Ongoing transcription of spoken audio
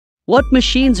What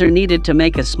machines are needed to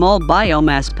make a small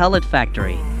biomass pellet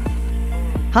factory?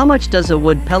 How much does a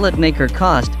wood pellet maker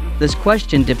cost? This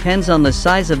question depends on the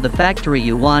size of the factory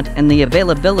you want and the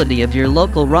availability of your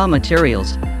local raw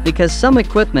materials, because some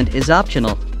equipment is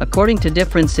optional, according to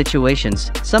different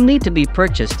situations. Some need to be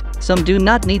purchased, some do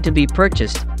not need to be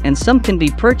purchased, and some can be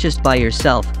purchased by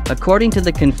yourself, according to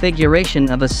the configuration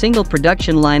of a single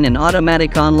production line and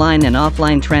automatic online and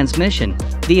offline transmission.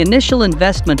 The initial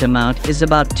investment amount is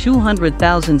about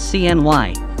 200,000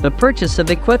 CNY. The purchase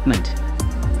of equipment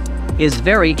is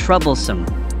very troublesome.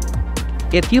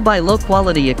 If you buy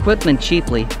low-quality equipment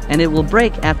cheaply, and it will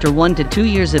break after 1 to 2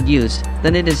 years of use,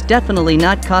 then it is definitely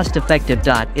not cost-effective.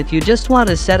 If you just want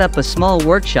to set up a small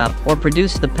workshop or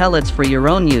produce the pellets for your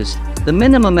own use, the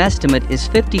minimum estimate is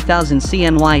 50,000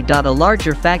 CNY. A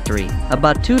larger factory,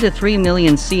 about 2 to 3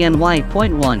 million CNY.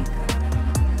 1.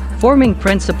 Forming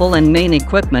principle and main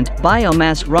equipment.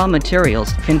 Biomass raw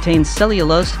materials contain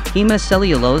cellulose,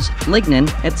 hemicellulose, lignin,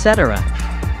 etc.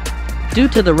 Due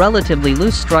to the relatively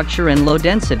loose structure and low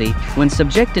density, when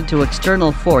subjected to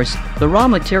external force, the raw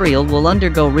material will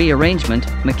undergo rearrangement,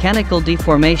 mechanical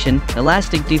deformation,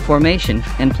 elastic deformation,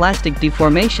 and plastic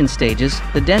deformation stages.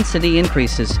 The density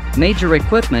increases. Major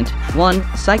equipment: 1.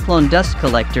 Cyclone dust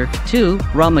collector, 2.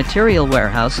 Raw material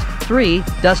warehouse, 3.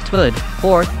 Dust hood,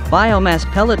 4. Biomass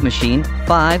pellet machine,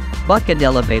 5. Bucket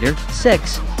elevator,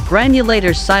 6.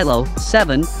 Granulator silo,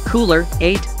 7. Cooler,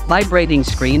 8. Vibrating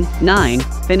screen, 9.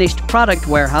 Finished product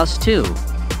warehouse, 2.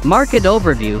 Market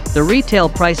overview. The retail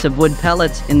price of wood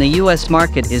pellets in the U.S.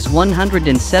 market is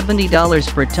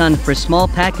 $170 per ton for small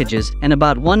packages and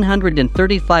about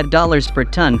 $135 per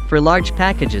ton for large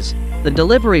packages. The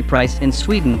delivery price in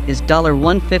Sweden is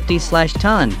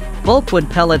 $150/ton. Bulk wood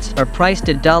pellets are priced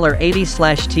at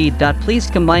 $80/t. Please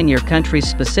combine your country's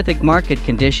specific market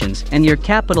conditions and your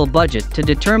capital budget to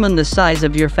determine the size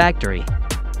of your factory.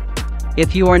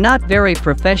 If you are not very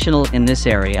professional in this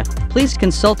area, please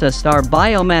consult us. Our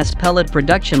biomass pellet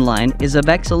production line is of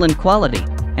excellent quality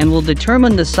and will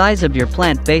determine the size of your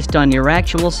plant based on your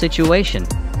actual situation,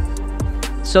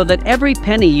 so that every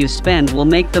penny you spend will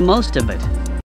make the most of it.